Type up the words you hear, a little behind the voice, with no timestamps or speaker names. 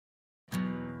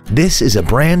This is a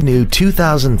brand new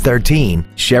 2013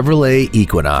 Chevrolet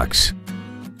Equinox.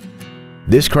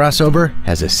 This crossover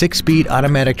has a 6-speed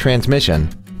automatic transmission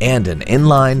and an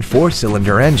inline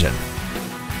 4-cylinder engine.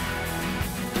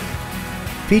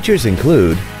 Features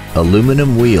include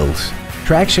aluminum wheels,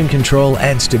 traction control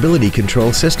and stability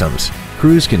control systems,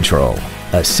 cruise control,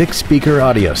 a 6-speaker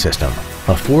audio system,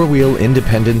 a 4-wheel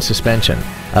independent suspension,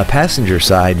 a passenger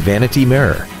side vanity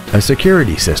mirror, a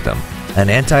security system, an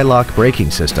anti-lock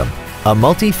braking system, a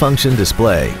multi-function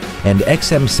display, and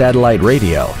XM satellite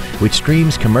radio, which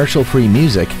streams commercial-free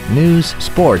music, news,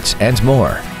 sports, and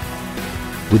more.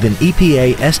 With an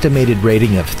EPA estimated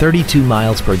rating of 32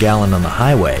 miles per gallon on the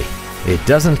highway, it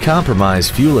doesn't compromise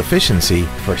fuel efficiency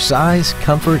for size,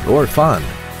 comfort, or fun.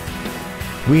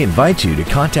 We invite you to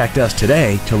contact us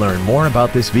today to learn more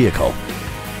about this vehicle.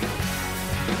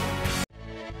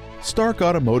 Stark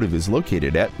Automotive is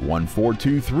located at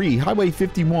 1423 Highway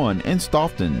 51 in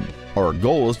Stoughton. Our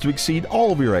goal is to exceed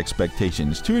all of your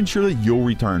expectations to ensure that you'll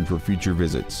return for future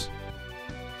visits.